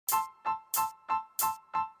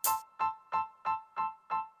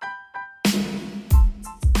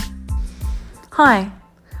Hi,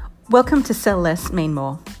 welcome to Sell Less, Mean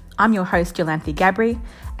More. I'm your host, Jolanthe Gabri,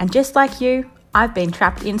 and just like you, I've been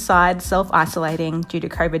trapped inside, self-isolating due to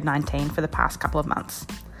COVID-19 for the past couple of months.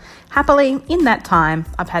 Happily, in that time,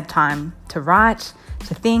 I've had time to write,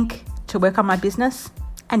 to think, to work on my business,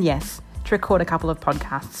 and yes, to record a couple of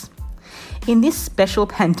podcasts. In this special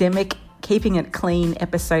pandemic Keeping It Clean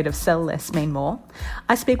episode of Sell Less, Mean More,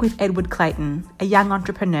 I speak with Edward Clayton, a young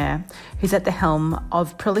entrepreneur who's at the helm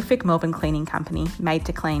of prolific Melbourne cleaning company Made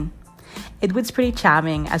to Clean. Edward's pretty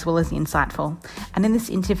charming as well as insightful, and in this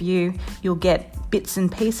interview you'll get bits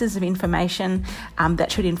and pieces of information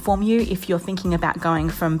that should inform you if you're thinking about going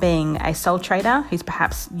from being a sole trader who's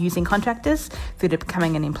perhaps using contractors through to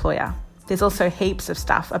becoming an employer. There's also heaps of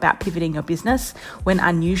stuff about pivoting your business when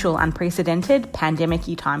unusual, unprecedented,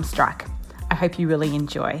 pandemic-y times strike. I hope you really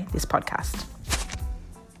enjoy this podcast.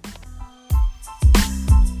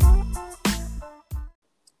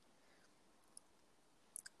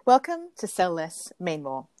 Welcome to Sell Less, Mean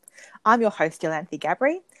More. I'm your host, Jolanthe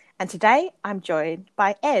Gabri, and today I'm joined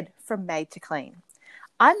by Ed from Made to Clean.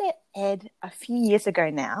 I met Ed a few years ago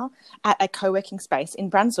now at a co-working space in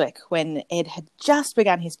Brunswick when Ed had just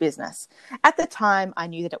begun his business. At the time, I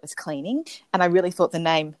knew that it was cleaning, and I really thought the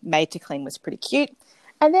name Made to Clean was pretty cute.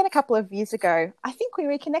 And then a couple of years ago, I think we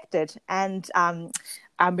reconnected, and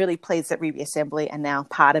I'm really pleased that we Reassembly are now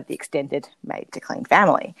part of the extended Made to Clean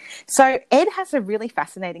family. So Ed has a really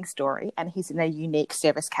fascinating story, and he's in a unique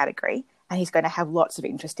service category, and he's going to have lots of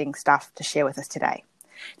interesting stuff to share with us today.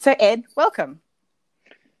 So Ed, welcome.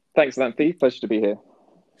 Thanks, Jolanthe. Pleasure to be here.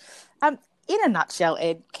 In a nutshell,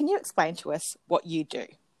 Ed, can you explain to us what you do?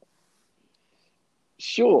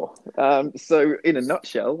 Sure. So in a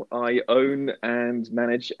nutshell, I own and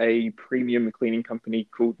manage a premium cleaning company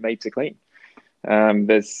called Made to Clean.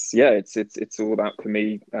 It's all about, for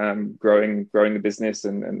me, growing the business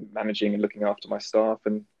and managing and looking after my staff,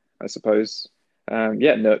 and I suppose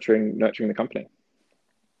nurturing the company.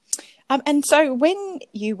 And so when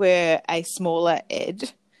you were a smaller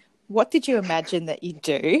Ed, what did you imagine that you'd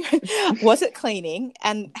do? Was it cleaning?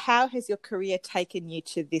 And how has your career taken you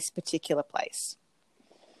to this particular place?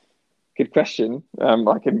 Good question.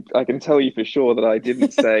 I can tell you for sure that I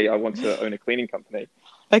didn't say I want to own a cleaning company.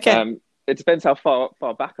 Okay. It depends how far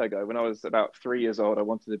back I go. When I was about 3 years old, I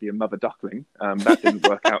wanted to be a mother duckling. That didn't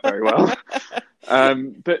work out very well.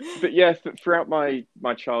 Throughout my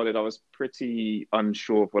childhood, I was pretty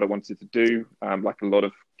unsure of what I wanted to do, like a lot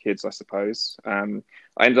of kids, I suppose.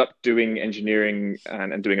 I ended up doing engineering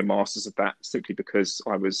and doing a master's of that simply because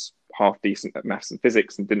I was half decent at maths and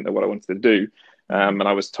physics and didn't know what I wanted to do. And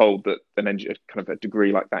I was told that a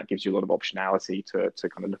degree like that gives you a lot of optionality to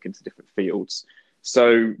kind of look into different fields.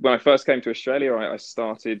 So when I first came to Australia, I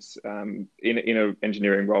started in an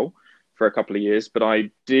engineering role for a couple of years, but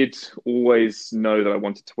I did always know that I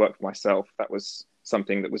wanted to work for myself. That was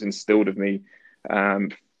something that was instilled of me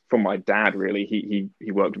from my dad, really.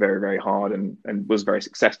 He worked very, very hard and was very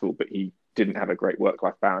successful, but he didn't have a great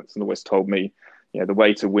work-life balance and always told me, the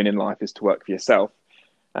way to win in life is to work for yourself.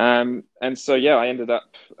 I ended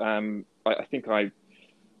up, I think I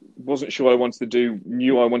wasn't sure what I wanted to do,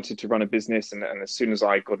 knew I wanted to run a business. And as soon as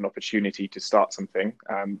I got an opportunity to start something,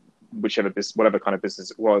 whatever kind of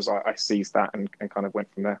business it was, I seized that and kind of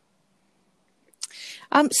went from there.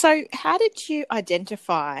 So how did you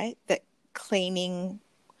identify that cleaning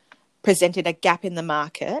presented a gap in the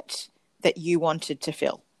market that you wanted to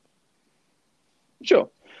fill? Sure.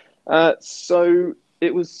 So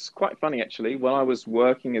it was quite funny, actually. When I was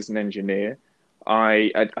working as an engineer,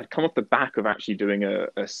 I'd come off the back of actually doing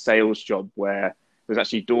a sales job where it was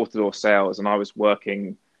actually door-to-door sales, and I was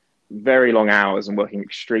working very long hours and working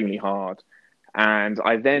extremely hard. And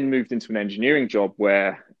I then moved into an engineering job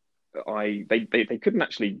where they couldn't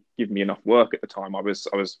actually give me enough work at the time. I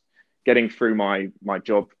was getting through my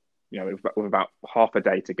job, with about half a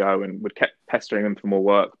day to go, and would kept pestering them for more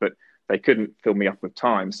work, but they couldn't fill me up with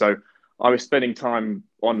time. So I was spending time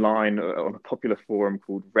online on a popular forum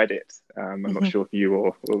called Reddit. I'm not sure if you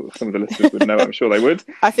or some of the listeners would know. I'm sure they would.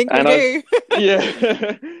 I think we do.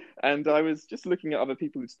 Yeah. And I was just looking at other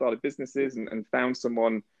people who'd started businesses and found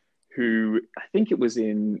someone who, I think it was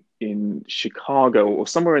in Chicago or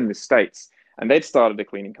somewhere in the States, and they'd started a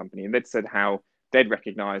cleaning company, and they'd said how they'd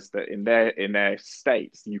recognized that in their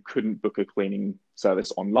states, you couldn't book a cleaning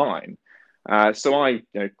service online. So I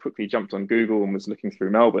quickly jumped on Google and was looking through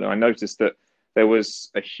Melbourne. And I noticed that there was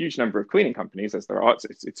a huge number of cleaning companies, as there are.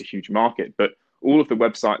 It's a huge market, but all of the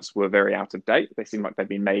websites were very out of date. They seemed like they'd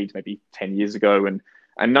been made maybe 10 years ago, and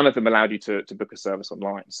none of them allowed you to book a service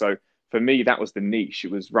online. So for me, that was the niche.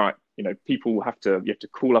 It was right. You have to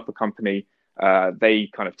call up a company, they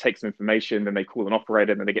kind of take some information, then they call an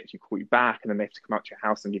operator, and then they get you call you back, and then they have to come out to your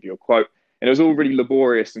house and give you a quote. And it was all really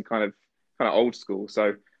laborious and kind of old school.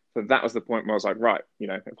 So that was the point where I was like, right,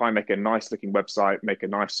 if I make a nice looking website, make a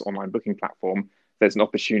nice online booking platform, there's an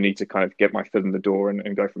opportunity to kind of get my foot in the door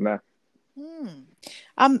and go from there.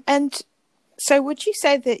 And so would you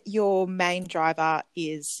say that your main driver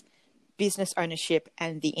is business ownership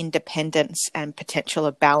and the independence and potential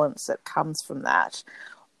of balance that comes from that?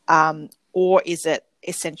 Or is it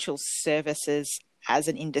essential services as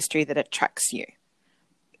an industry that attracts you?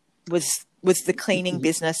 Was the cleaning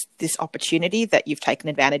business this opportunity that you've taken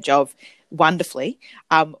advantage of wonderfully?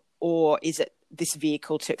 Or is it this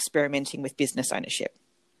vehicle to experimenting with business ownership?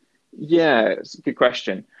 Yeah, it's a good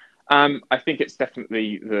question. I think it's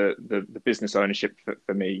definitely the business ownership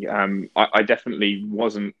for me. I definitely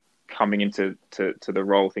wasn't coming into the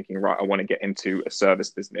role thinking, right, I want to get into a service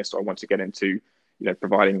business, or I want to get into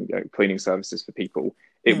providing cleaning services for people.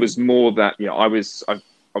 It was more that I was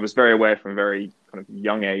very aware from a very kind of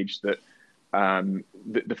young age that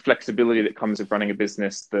the flexibility that comes with running a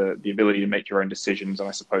business, the ability to make your own decisions, and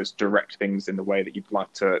I suppose direct things in the way that you'd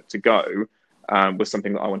like to go, was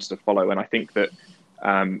something that I wanted to follow. And I think that,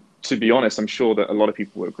 to be honest, I'm sure that a lot of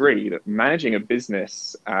people will agree that managing a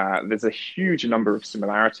business, there's a huge number of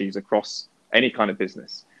similarities across any kind of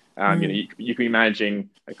business. You could be managing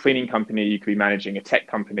a cleaning company, you could be managing a tech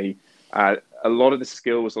company. A lot of the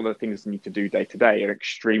skills, a lot of the things you need to do day to day are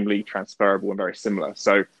extremely transferable and very similar.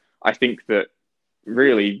 So I think that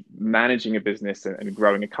really managing a business and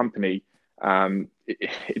growing a company,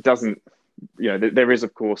 it doesn't, there is,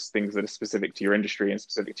 of course, things that are specific to your industry and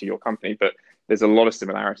specific to your company, but there's a lot of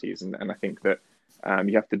similarities. And I think that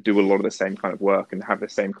you have to do a lot of the same kind of work and have the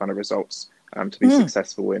same kind of results to be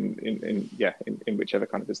successful in whichever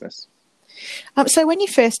kind of business. So when you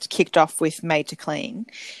first kicked off with Made to Clean,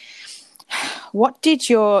 what did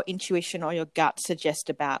your intuition or your gut suggest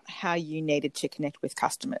about how you needed to connect with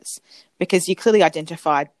customers? Because you clearly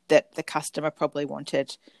identified that the customer probably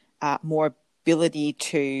wanted more ability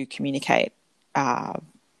to communicate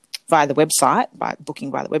via the website, by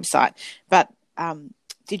booking via the website. But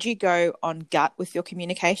did you go on gut with your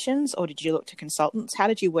communications, or did you look to consultants? How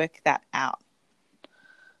did you work that out?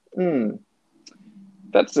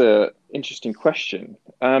 That's an interesting question.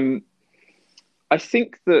 I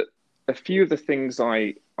think that a few of the things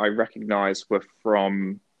I recognized were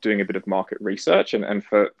from doing a bit of market research. And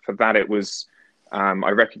for that, it was,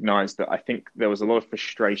 I recognized that I think there was a lot of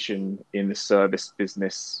frustration in the service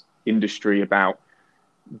business industry about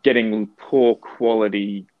getting poor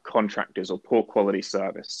quality contractors or poor quality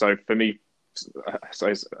service. So for me,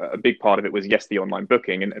 a big part of it was, yes, the online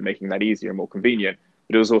booking and making that easier and more convenient,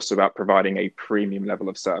 but it was also about providing a premium level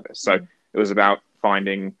of service. So it was about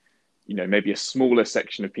finding maybe a smaller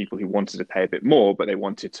section of people who wanted to pay a bit more, but they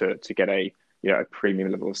wanted to get a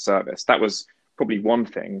premium level of service. That was probably one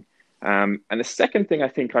thing. And the second thing I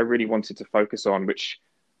think I really wanted to focus on, which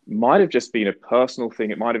might have just been a personal thing,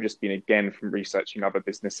 it might have just been, again, from researching other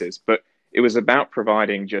businesses, but it was about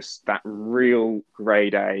providing just that real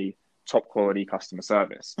grade A, top quality customer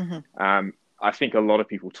service. I think a lot of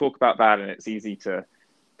people talk about that, and it's easy to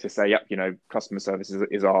say, yep, customer service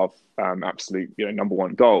is our absolute number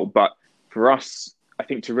one goal. But for us, I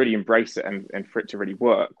think to really embrace it and for it to really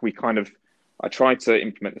work, I tried to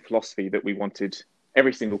implement the philosophy that we wanted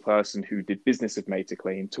every single person who did business with Made to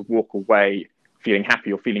Clean to walk away feeling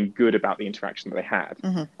happy or feeling good about the interaction that they had.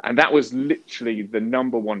 And that was literally the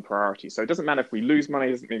number one priority. So it doesn't matter if we lose money,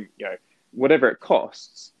 it doesn't mean, whatever it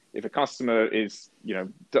costs. If a customer is,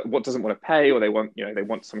 what doesn't want to pay, or they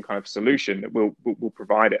want some kind of solution, that we'll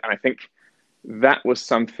provide it. And I think that was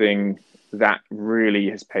something that really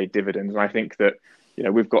has paid dividends. And I think that,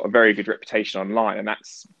 we've got a very good reputation online, and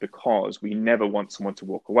that's because we never want someone to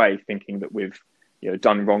walk away thinking that we've,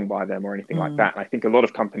 done wrong by them or anything like that. And I think a lot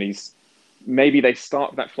of companies, maybe they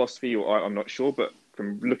start with that philosophy, or I'm not sure, but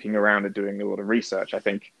from looking around and doing a lot of research, I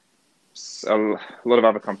think a lot of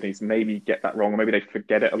other companies maybe get that wrong, or maybe they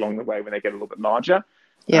forget it along the way when they get a little bit larger.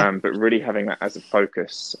 But really having that as a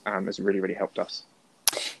focus has really, really helped us.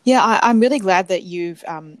 Yeah, I'm really glad that you've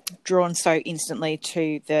drawn so instantly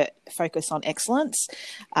to the focus on excellence.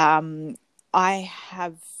 I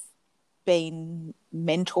have been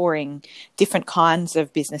mentoring different kinds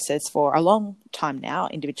of businesses for a long time now,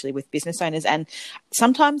 individually with business owners. And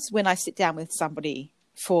sometimes when I sit down with somebody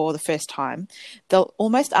for the first time, they'll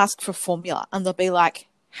almost ask for a formula, and they'll be like,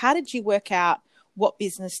 how did you work out what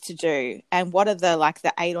business to do, and what are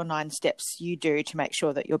the 8 or 9 steps you do to make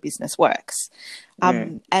sure that your business works?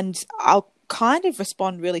 And I'll kind of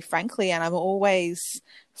respond really frankly, and I'm always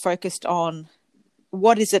focused on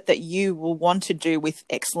what is it that you will want to do with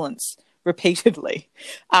excellence repeatedly?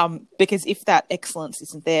 Because if that excellence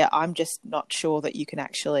isn't there, I'm just not sure that you can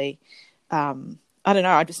actually, I don't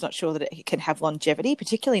know, I'm just not sure that it can have longevity,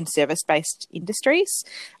 particularly in service-based industries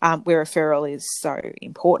where referral is so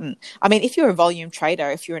important. I mean, if you're a volume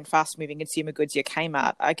trader, if you're in fast-moving consumer goods, you're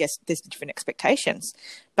Kmart, I guess there's different expectations.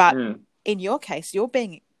 But in your case,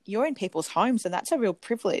 you're in people's homes, and that's a real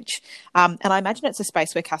privilege. And I imagine it's a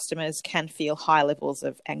space where customers can feel high levels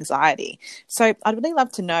of anxiety. So I'd really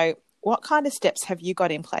love to know, what kind of steps have you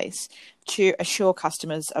got in place to assure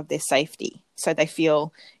customers of their safety so they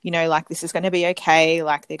feel, like this is going to be okay,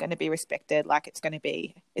 like they're going to be respected, like it's going to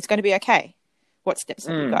be okay? What steps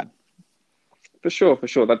have you got? For sure.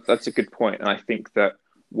 That's a good point. And I think that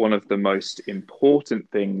one of the most important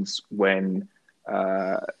things when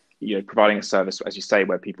providing a service, as you say,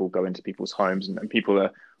 where people go into people's homes and people are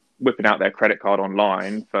whipping out their credit card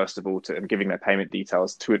online, first of all, and giving their payment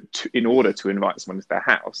details in order to invite someone to their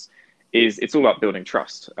house, it's all about building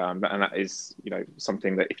trust. And that is,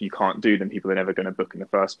 something that if you can't do, then people are never going to book in the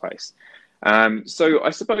first place. So I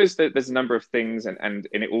suppose that there's a number of things, and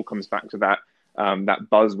it all comes back to that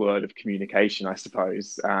buzzword of communication, I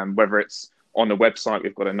suppose. Whether it's on the website,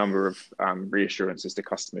 we've got a number of reassurances to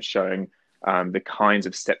customers showing the kinds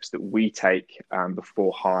of steps that we take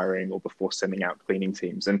before hiring or before sending out cleaning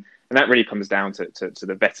teams. And that really comes down to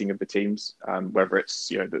the vetting of the teams, whether it's,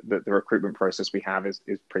 the recruitment process we have is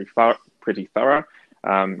pretty thorough,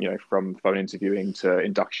 from phone interviewing to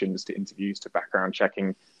inductions to interviews to background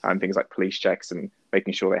checking, and things like police checks and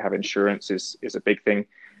making sure they have insurance is a big thing.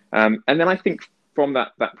 And then I think from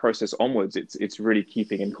that process onwards, it's really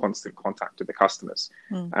keeping in constant contact with the customers.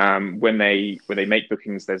 When they make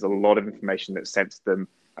bookings, there's a lot of information that's sent to them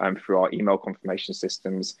through our email confirmation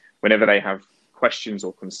systems. Whenever they have questions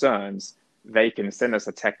or concerns, they can send us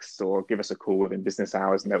a text or give us a call within business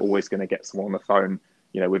hours, and they're always going to get someone on the phone,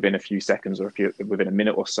 within a few seconds or within a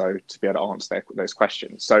minute or so to be able to answer those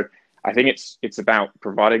questions. So I think it's about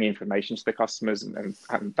providing information to the customers and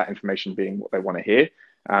that information being what they want to hear.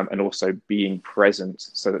 And also being present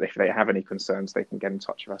so that if they have any concerns, they can get in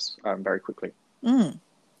touch with us very quickly. So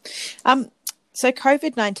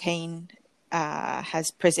COVID-19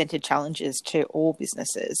 has presented challenges to all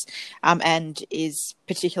businesses and is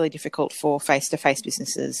particularly difficult for face-to-face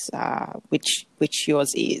businesses, which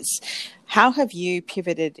yours is. How have you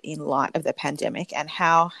pivoted in light of the pandemic, and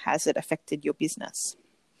how has it affected your business?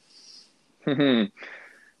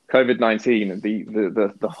 COVID-19,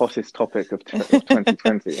 the hottest topic of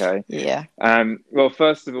 2020. Hey? Yeah. Well,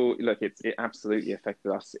 first of all, look, it absolutely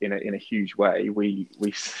affected us in a huge way. We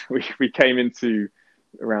came into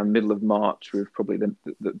around middle of March with probably the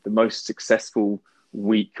most successful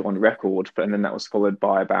week on record, and then that was followed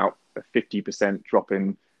by about a 50% drop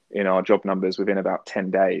in our job numbers within about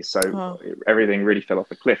 10 days. So everything really fell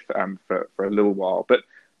off a cliff for a little while. But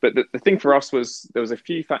the thing for us was there was a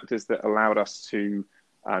few factors that allowed us to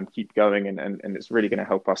keep going, and it's really going to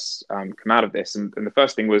help us come out of this. And the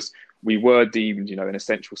first thing was we were deemed, an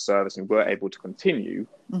essential service and were able to continue.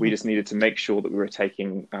 We just needed to make sure that we were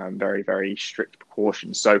taking very, very strict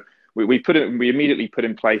precautions. So we immediately put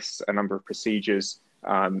in place a number of procedures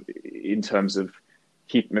in terms of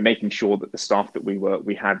making sure that the staff that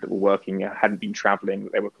we had that were working hadn't been traveling,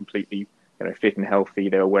 that they were completely fit and healthy,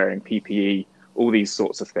 they were wearing PPE, all these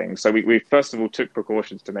sorts of things. So we first of all took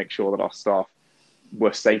precautions to make sure that our staff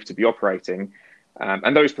were safe to be operating,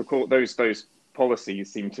 and those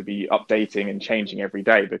policies seem to be updating and changing every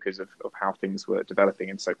day because of how things were developing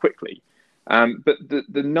and so quickly. But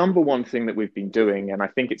the number one thing that we've been doing, and I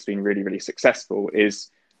think it's been really, really successful, is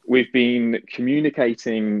we've been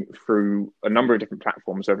communicating through a number of different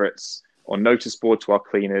platforms, whether it's on notice board to our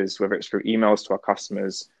cleaners, whether it's through emails to our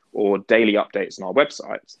customers or daily updates on our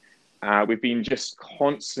website. We've been just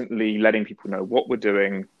constantly letting people know what we're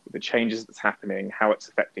doing, the changes that's happening, how it's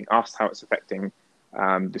affecting us, how it's affecting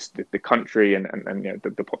the country and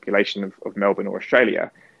the population of Melbourne or Australia.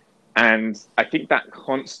 And I think that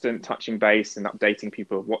constant touching base and updating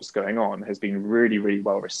people of what's going on has been really, really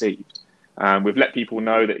well received. We've let people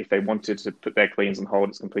know that if they wanted to put their cleans on hold,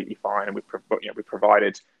 it's completely fine. And we've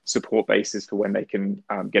provided support bases for when they can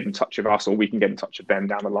get in touch with us, or we can get in touch with them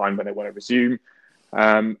down the line when they want to resume.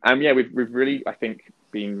 We've really, I think,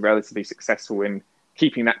 been relatively successful in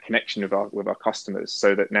keeping that connection with our customers,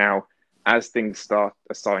 so that now, as things are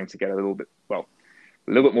starting to get a little bit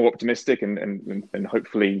more optimistic, and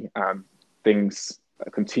hopefully things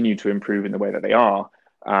continue to improve in the way that they are,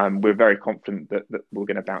 we're very confident that we're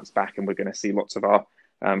going to bounce back, and we're going to see lots of our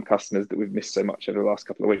customers that we've missed so much over the last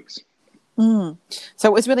couple of weeks. So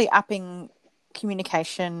it was really upping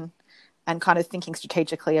communication and kind of thinking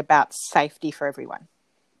strategically about safety for everyone.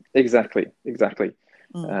 Exactly.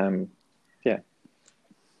 Yeah.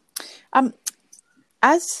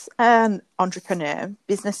 As an entrepreneur,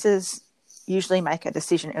 businesses usually make a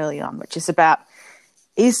decision early on, which is about,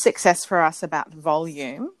 is success for us about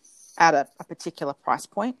volume at a particular price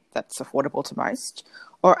point that's affordable to most,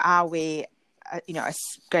 or are we,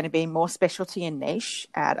 going to be more specialty and niche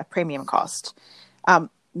at a premium cost?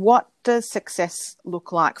 What does success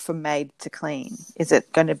look like for Made to Clean? Is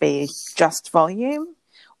it going to be just volume,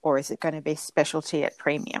 or is it going to be specialty at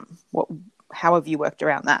premium? How have you worked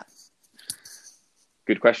around that?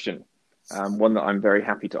 Good question. One that I'm very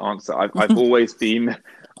happy to answer. I've always been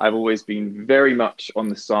very much on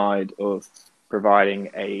the side of providing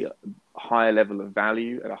a higher level of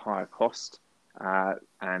value at a higher cost,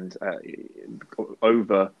 and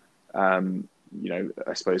over,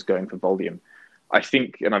 I suppose, going for volume. I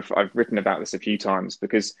think, and I've written about this a few times,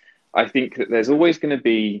 because I think that there's always going to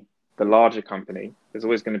be the larger company. There's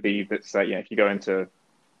always going to be that, say, if you go into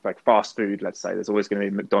like fast food, let's say, there's always going to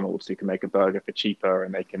be McDonald's who can make a burger for cheaper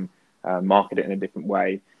and they can market it in a different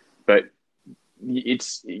way. But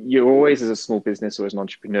you're always, as a small business or as an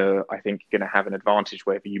entrepreneur, I think, going to have an advantage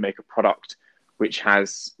wherever you make a product which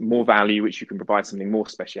has more value, which you can provide something more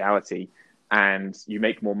speciality, and you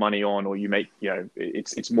make more money on, or you make,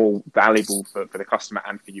 it's more valuable for the customer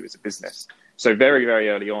and for you as a business. So very, very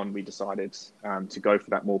early on, we decided to go for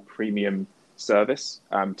that more premium service,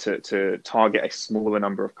 to target a smaller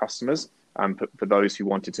number of customers, for those who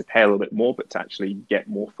wanted to pay a little bit more, but to actually get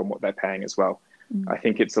more from what they're paying as well. I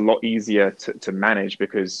think it's a lot easier to manage,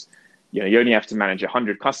 because you only have to manage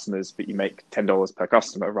 100 customers, but you make $10 per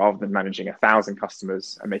customer, rather than managing 1,000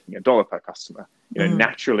 customers and making $1 per customer.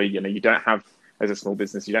 Naturally, you don't have, as a small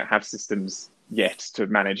business, you don't have systems yet to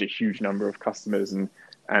manage a huge number of customers, and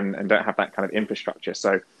don't have that kind of infrastructure.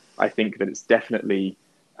 So I think that it's definitely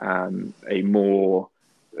an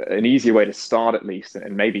easier way to start, at least.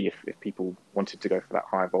 And maybe if people wanted to go for that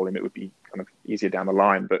higher volume, it would be kind of easier down the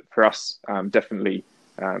line. But for us, definitely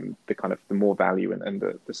the more value and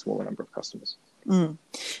the smaller number of customers.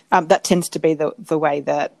 That tends to be the way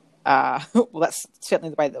that, that's certainly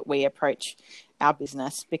the way that we approach our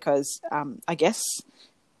business, because I guess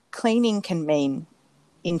cleaning can mean,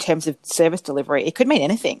 in terms of service delivery, it could mean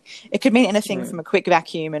anything. It could mean anything from a quick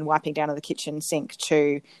vacuum and wiping down of the kitchen sink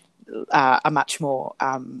to a much more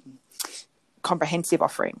comprehensive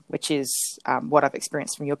offering, which is what I've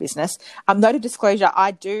experienced from your business. Note of disclosure,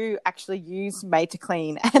 I do actually use Made to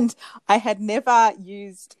Clean, and I had never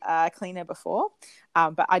used a cleaner before,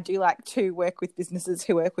 but I do like to work with businesses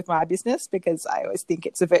who work with my business, because I always think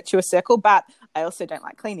it's a virtuous circle, but I also don't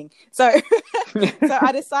like cleaning. So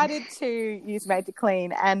I decided to use Made to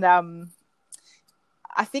Clean, and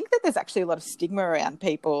I think that there's actually a lot of stigma around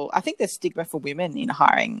people. I think there's stigma for women in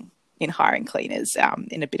hiring cleaners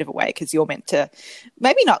in a bit of a way, because you're meant to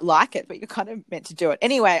maybe not like it, but you're kind of meant to do it.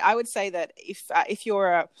 Anyway, I would say that if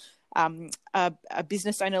you're a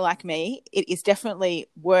business owner like me, it is definitely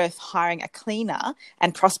worth hiring a cleaner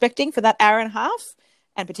and prospecting for that hour and a half,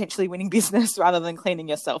 and potentially winning business rather than cleaning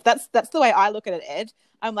yourself. That's the way I look at it, Ed.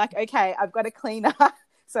 I'm like, okay, I've got a cleaner,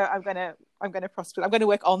 so I'm going to prospect. I'm going to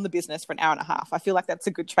work on the business for an hour and a half. I feel like that's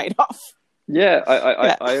a good trade-off. Yeah,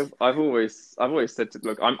 I've always said,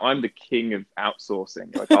 look, I'm the king of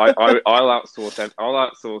outsourcing. Like I'll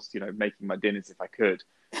outsource, making my dinners if I could.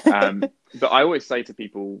 But I always say to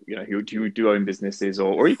people, who do own businesses,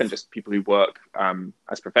 or even just people who work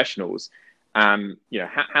as professionals, how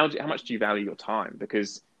much do you value your time?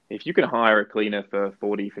 Because if you can hire a cleaner for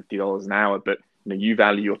 $40, $50 an hour, but you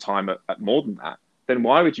value your time at more than that, then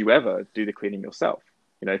why would you ever do the cleaning yourself?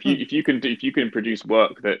 If you can produce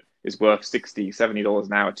work that is worth $60, $70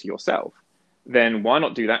 an hour to yourself, then why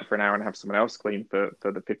not do that for an hour and have someone else clean for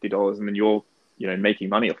the $50, and then you're making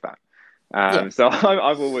money off that. So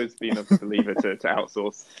I've always been a believer to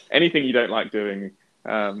outsource anything you don't like doing.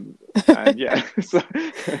 So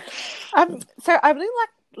I really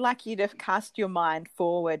like you to cast your mind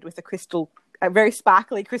forward with a very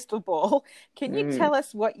sparkly crystal ball. Can you tell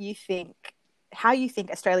us how you think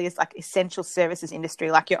Australia's essential services industry,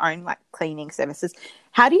 like your own cleaning services,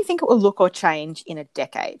 how do you think it will look or change in a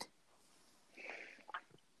decade?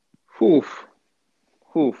 In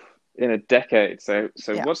a decade. So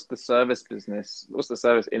what's the service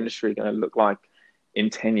industry going to look like in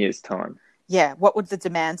 10 years' time? Yeah. What would the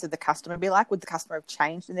demands of the customer be like? Would the customer have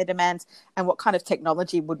changed in their demands? And what kind of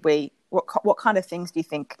technology what kind of things do you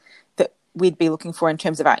think that we'd be looking for in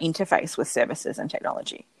terms of our interface with services and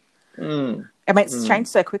technology? I mean, it's changed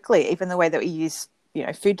so quickly, even the way that we use,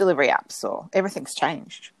 food delivery apps, or everything's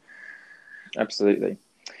changed. Absolutely.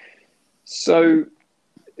 So,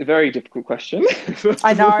 a very difficult question.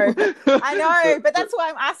 I know, but that's why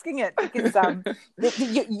I'm asking it, because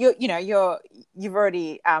you've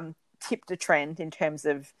already tipped a trend in terms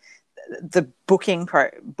of the booking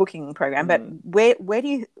program. But where do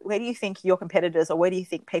you think your competitors, or where do you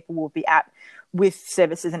think people will be at with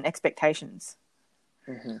services and expectations?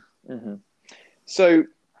 So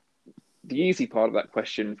the easy part of that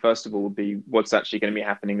question, first of all, would be what's actually going to be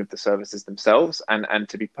happening with the services themselves. And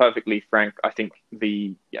to be perfectly frank, I think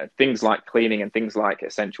things like cleaning and things like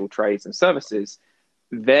essential trades and services,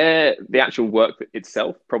 the actual work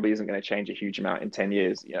itself probably isn't going to change a huge amount in 10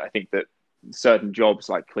 years. I think that certain jobs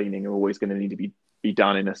like cleaning are always going to need to be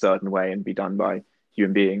done in a certain way and be done by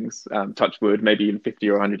human beings. Touch wood, maybe in 50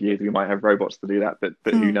 or 100 years we might have robots to do that, but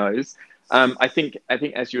who knows? I think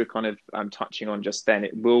as you were kind of touching on just then,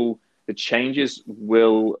 the changes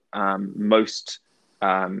will they'll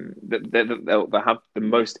have the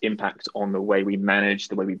most impact on the way we manage,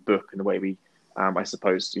 the way we book, and the way we I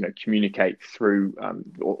suppose communicate through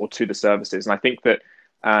or to the services. And I think that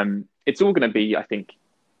it's all going to be, I think,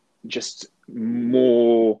 just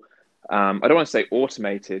more I don't want to say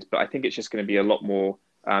automated, but I think it's just going to be a lot more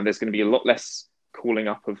there's going to be a lot less calling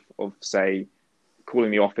up of say calling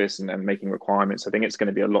the office and making requirements. I think it's going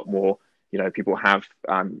to be a lot more people have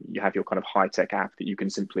you have your kind of high-tech app that you can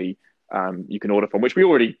simply you can order from, which we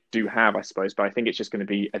already do have, I suppose, but I think it's just going to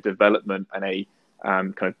be a development and a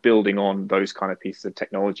kind of building on those kind of pieces of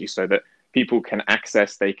technology so that people can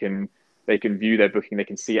access, they can view their booking, they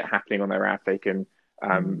can see it happening on their app, they can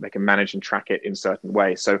manage and track it in certain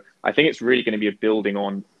ways. So I think it's really going to be a building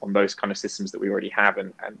on those kind of systems that we already have,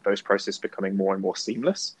 and those processes becoming more and more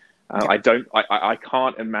seamless. I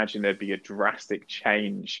can't imagine there'd be a drastic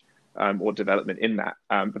change or development in that,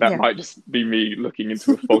 but that might just be me looking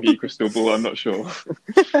into a foggy crystal ball. I'm not sure.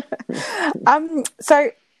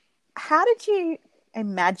 So how did you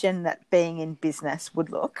imagine that being in business would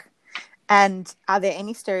look? And are there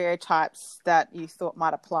any stereotypes that you thought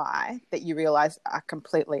might apply that you realize are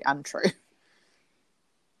completely untrue?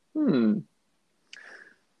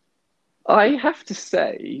 I have to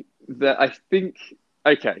say that I think,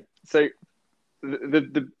 so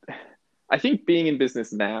I think being in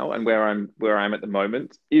business now and where I'm at the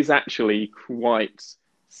moment is actually quite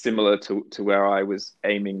similar to where I was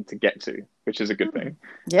aiming to get to, which is a good thing.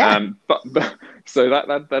 Yeah. But so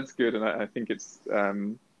that's good, and I think it's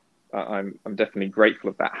I'm definitely grateful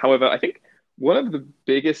of that. However, I think one of the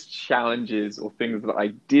biggest challenges or things that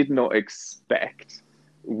I did not expect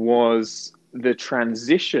was the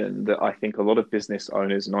transition that I think a lot of business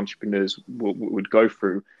owners and entrepreneurs would go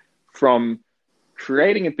through from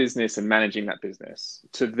creating a business and managing that business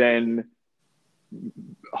to then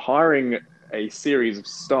hiring a series of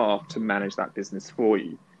staff to manage that business for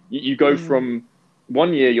you. You go from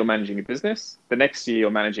 1 year you're managing a business, the next year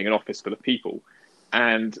you're managing an office full of people.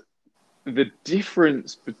 And the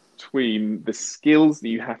difference between the skills that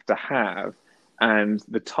you have to have and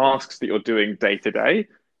the tasks that you're doing day to day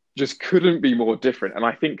just couldn't be more different. And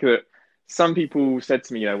I think that some people said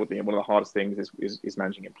to me, one of the hardest things is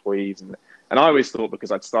managing employees. And I always thought,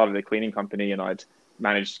 because I'd started a cleaning company and I'd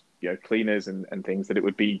managed, cleaners and things, that it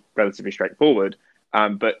would be relatively straightforward.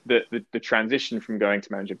 But the transition from going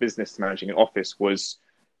to manage a business to managing an office was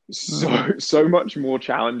so much more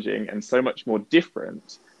challenging and so much more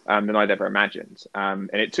different than I'd ever imagined. And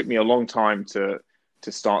it took me a long time to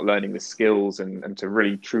start learning the skills and to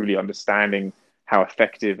really truly understanding how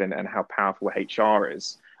effective and how powerful HR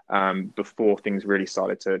is before things really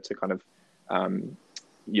started to kind of,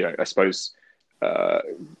 I suppose,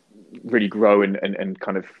 really grow and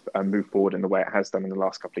kind of move forward in the way it has done in the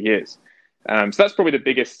last couple of years. So that's probably the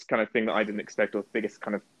biggest kind of thing that I didn't expect, or the biggest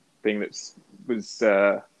kind of thing that was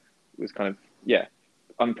kind of,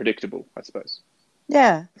 unpredictable, I suppose.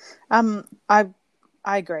 Yeah, I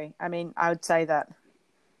agree. I mean, I would say that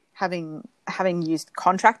having used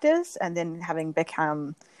contractors and then having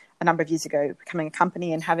become a number of years ago, becoming a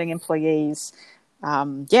company and having employees,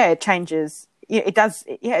 it changes. It does.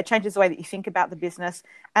 Yeah, it changes the way that you think about the business,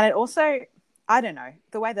 and it also, I don't know,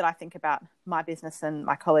 the way that I think about my business and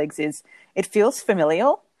my colleagues is it feels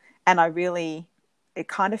familial, and it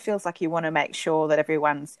kind of feels like you want to make sure that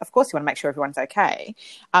everyone's okay,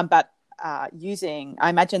 but I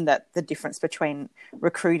imagine that the difference between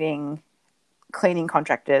recruiting cleaning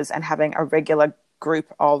contractors and having a regular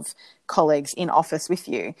group of colleagues in office with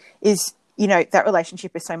you is, that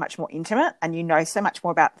relationship is so much more intimate, and so much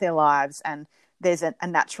more about their lives, and there's a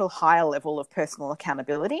natural higher level of personal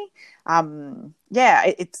accountability.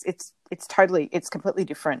 It's completely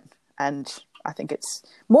different, and I think it's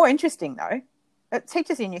more interesting though. It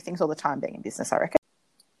teaches you new things all the time being in business, I reckon.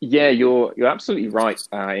 Yeah, you're absolutely right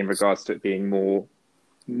in regards to it being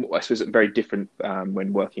I suppose, very different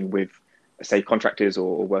when working with, say, contractors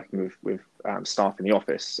or working with staff in the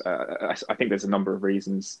office. I think there's a number of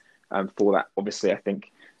reasons for that. Obviously, I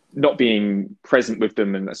think not being present with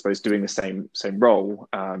them and I suppose doing the same role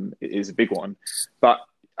is a big one. But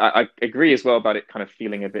I agree as well about it kind of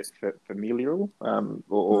feeling a bit familial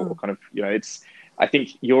or kind of, it's. I think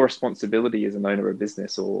your responsibility as an owner of a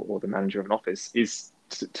business or the manager of an office is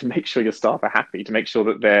to make sure your staff are happy, to make sure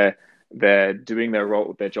that they're doing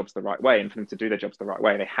their jobs the right way. And for them to do their jobs the right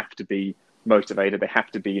way, they have to be motivated. They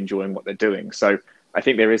have to be enjoying what they're doing. So I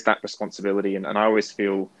think there is that responsibility. And I always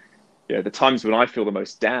feel, the times when I feel the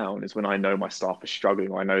most down is when I know my staff are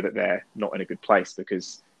struggling, or I know that they're not in a good place,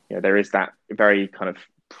 because, there is that very kind of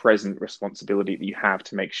present responsibility that you have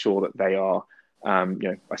to make sure that they are,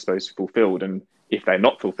 I suppose, fulfilled. And if they're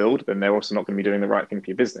not fulfilled, then they're also not going to be doing the right thing for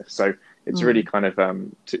your business. So it's really kind of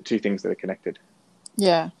two things that are connected.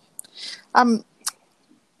 Yeah.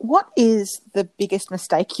 What is the biggest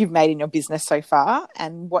mistake you've made in your business so far,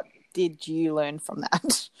 and what did you learn from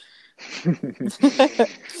that?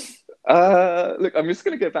 Look, I'm just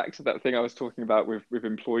going to go back to that thing I was talking about with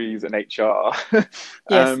employees and HR.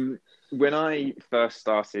 Yes. When I first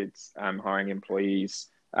started hiring employees,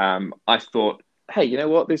 I thought, hey, you know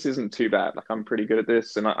what? This isn't too bad. Like, I'm pretty good at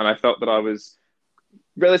this. And I felt that I was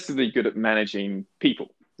relatively good at managing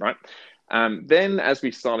people, right? Then as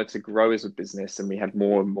we started to grow as a business and we had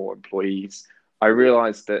more and more employees, I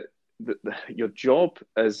realized that your job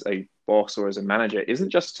as a boss or as a manager isn't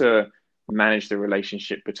just to manage the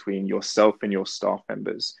relationship between yourself and your staff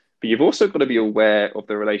members, but you've also got to be aware of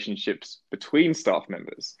the relationships between staff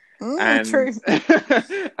members. True.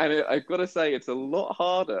 And I've got to say, it's a lot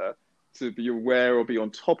harder to be aware or be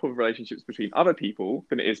on top of relationships between other people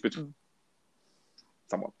than it is between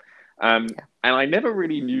someone. And I never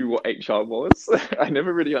really knew what HR was. I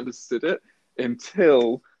never really understood it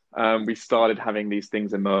until we started having these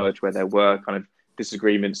things emerge where there were kind of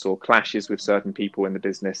disagreements or clashes with certain people in the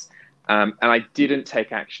business. And I didn't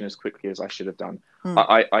take action as quickly as I should have done.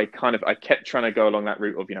 I kept trying to go along that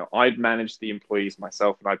route of, I'd manage the employees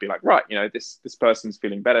myself, and I'd be like, right, this person's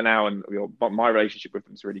feeling better now, and my relationship with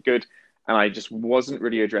them is really good. And I just wasn't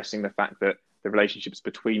really addressing the fact that the relationships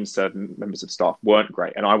between certain members of staff weren't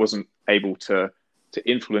great, and I wasn't able to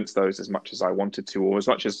influence those as much as I wanted to, or as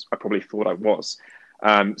much as I probably thought I was.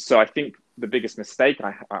 So I think the biggest mistake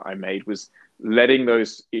I made was letting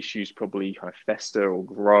those issues probably kind of fester or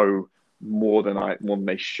grow more than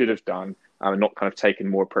they should have done, and not kind of taken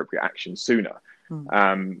more appropriate action sooner.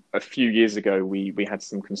 A few years ago, we had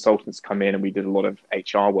some consultants come in and we did a lot of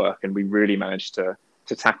HR work, and we really managed to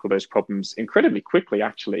tackle those problems incredibly quickly,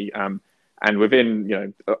 actually. And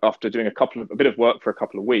within, after doing a bit of work for a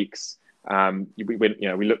couple of weeks,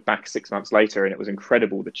 we looked back 6 months later, and it was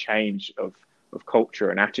incredible, the change of culture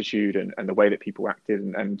and attitude and the way that people acted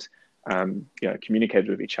and communicated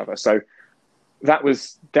with each other. So that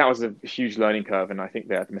was a huge learning curve. And I think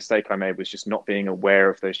that the mistake I made was just not being aware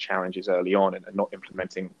of those challenges early on and not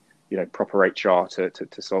implementing, proper HR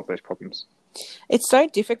to solve those problems. It's so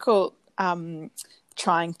difficult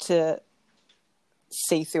trying to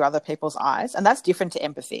see through other people's eyes, and that's different to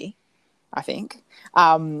empathy, I think.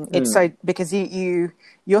 It's so, because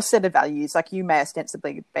your set of values, like, you may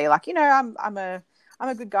ostensibly be like, I'm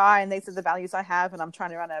a good guy, and these are the values I have, and I'm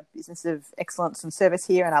trying to run a business of excellence and service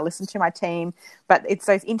here, and I listen to my team. But it's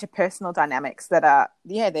those interpersonal dynamics that are,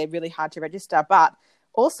 they're really hard to register. But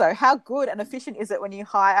also, how good and efficient is it when you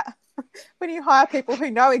hire people who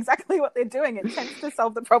know exactly what they're doing? It tends to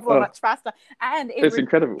solve the problem much faster, and it's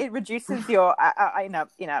incredible. It reduces your in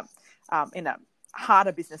a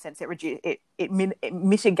harder business sense. It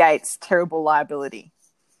mitigates terrible liability,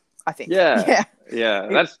 I think. Yeah.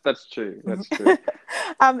 That's true. That's true.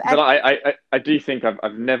 But I do think I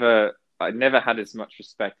never had as much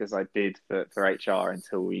respect as I did for HR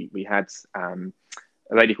until we had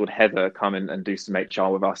a lady called Heather come and do some HR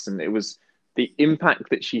with us, and it was the impact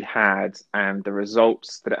that she had and the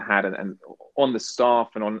results that it had and on the staff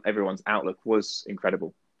and on everyone's outlook was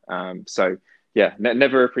incredible. So yeah,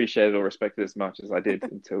 never appreciated or respected as much as I did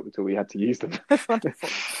until we had to use them. That's wonderful.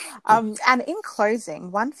 And in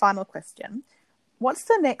closing, one final question. What's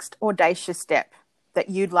the next audacious step that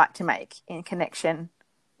you'd like to make in connection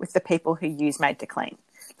with the people who use Made to Clean?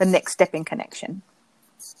 The next step in connection.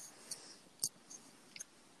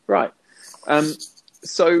 Right.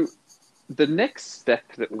 So the next step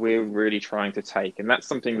that we're really trying to take, and that's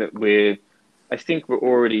something that I think we're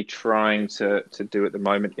already trying to do at the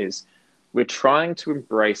moment, is we're trying to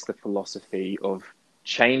embrace the philosophy of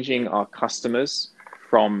changing our customers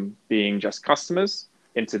from being just customers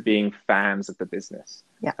into being fans of the business.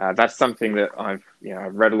 Yeah. That's something that I've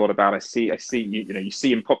read a lot about. I see you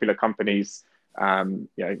see in popular companies,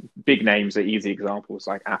 big names are easy examples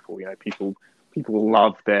like Apple. People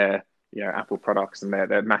love their Apple products, and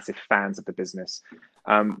they're massive fans of the business.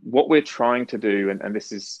 What we're trying to do, and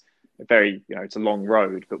this is very, it's a long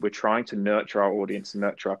road, but we're trying to nurture our audience and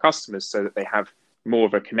nurture our customers so that they have more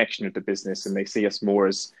of a connection with the business, and they see us more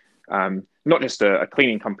as not just a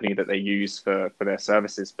cleaning company that they use for their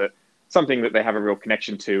services, but something that they have a real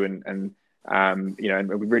connection to, and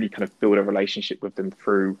we really kind of build a relationship with them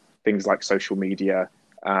through things like social media,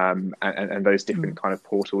 and those different kind of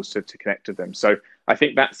portals to connect to them. So I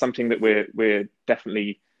think that's something that we're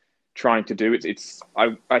definitely trying to do.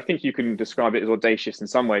 I think you can describe it as audacious in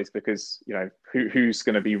some ways, because who's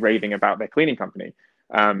going to be raving about their cleaning company?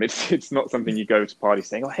 It's not something you go to parties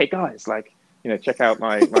saying, "Oh, hey guys, check out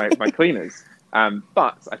my cleaners."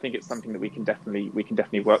 But I think it's something that we can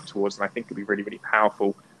definitely work towards, and I think it'll be really, really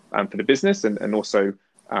powerful for the business, and also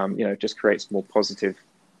just creates more positive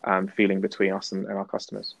feeling between us and our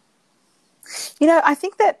customers. I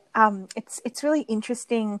think that it's really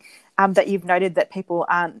interesting that you've noted that people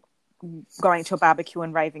aren't going to a barbecue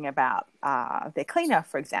and raving about their cleaner,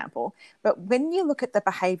 for example. But when you look at the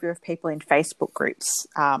behaviour of people in Facebook groups,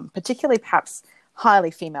 particularly perhaps highly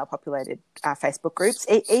female populated Facebook groups,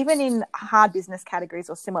 even in hard business categories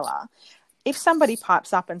or similar, if somebody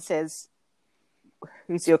pipes up and says,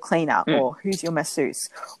 "Who's your cleaner?" or "Who's your masseuse?"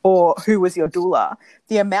 or "Who was your doula?"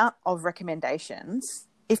 the amount of recommendations,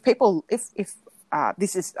 if this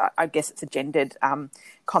is, I guess it's a gendered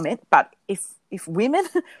comment, but if women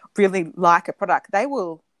really like a product, they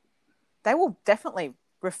will definitely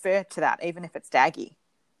refer to that, even if it's daggy.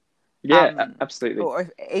 Yeah, absolutely. Or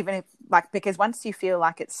even if, because once you feel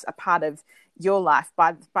like it's a part of your life,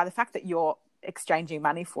 by the fact that you're exchanging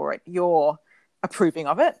money for it, you're approving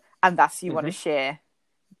of it, and thus you want to share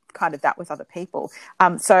kind of that with other people.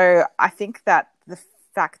 So I think that the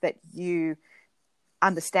fact that you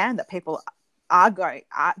understand that people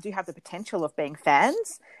do have the potential of being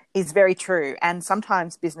fans is very true. And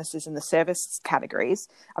sometimes businesses in the service categories,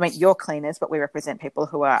 I mean, you're cleaners, but we represent people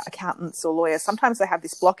who are accountants or lawyers. Sometimes they have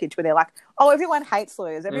this blockage where they're like, "Oh, everyone hates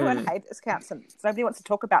lawyers, everyone hates accountants, nobody wants to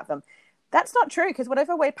talk about them." That's not true, because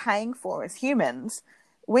whatever we're paying for as humans,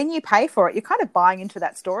 when you pay for it, you're kind of buying into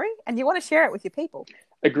that story, and you want to share it with your people.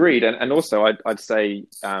 Agreed. And also I'd say,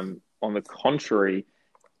 on the contrary,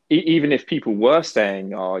 even if people were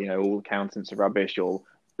saying, "Oh, all accountants are rubbish," or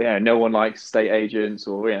no one likes estate agents,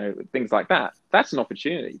 or things like that, that's an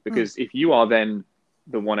opportunity, because if you are then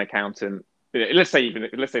the one accountant, let's say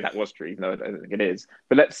that was true, even though I don't think it is,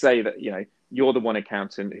 but let's say that you're the one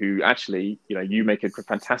accountant who actually you make a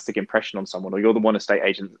fantastic impression on someone, or you're the one estate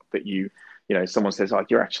agent that someone says, "Oh,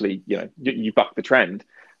 you're actually you buck the trend,"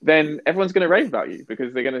 then everyone's going to rave about you,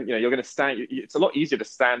 because they're going to you're going to stand. It's a lot easier to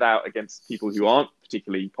stand out against people who aren't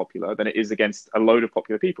particularly popular than it is against a load of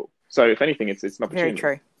popular people. So if anything, it's an opportunity.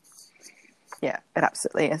 Very true. Yeah, it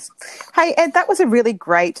absolutely is. Hey, Ed, that was a really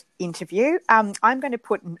great interview. I'm going to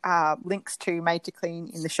put links to Made to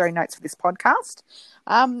Clean in the show notes for this podcast.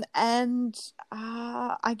 And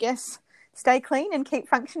I guess stay clean and keep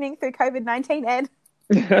functioning through COVID-19, Ed.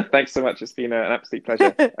 Thanks so much. It's been an absolute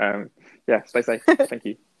pleasure. Stay safe. Thank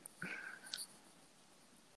you.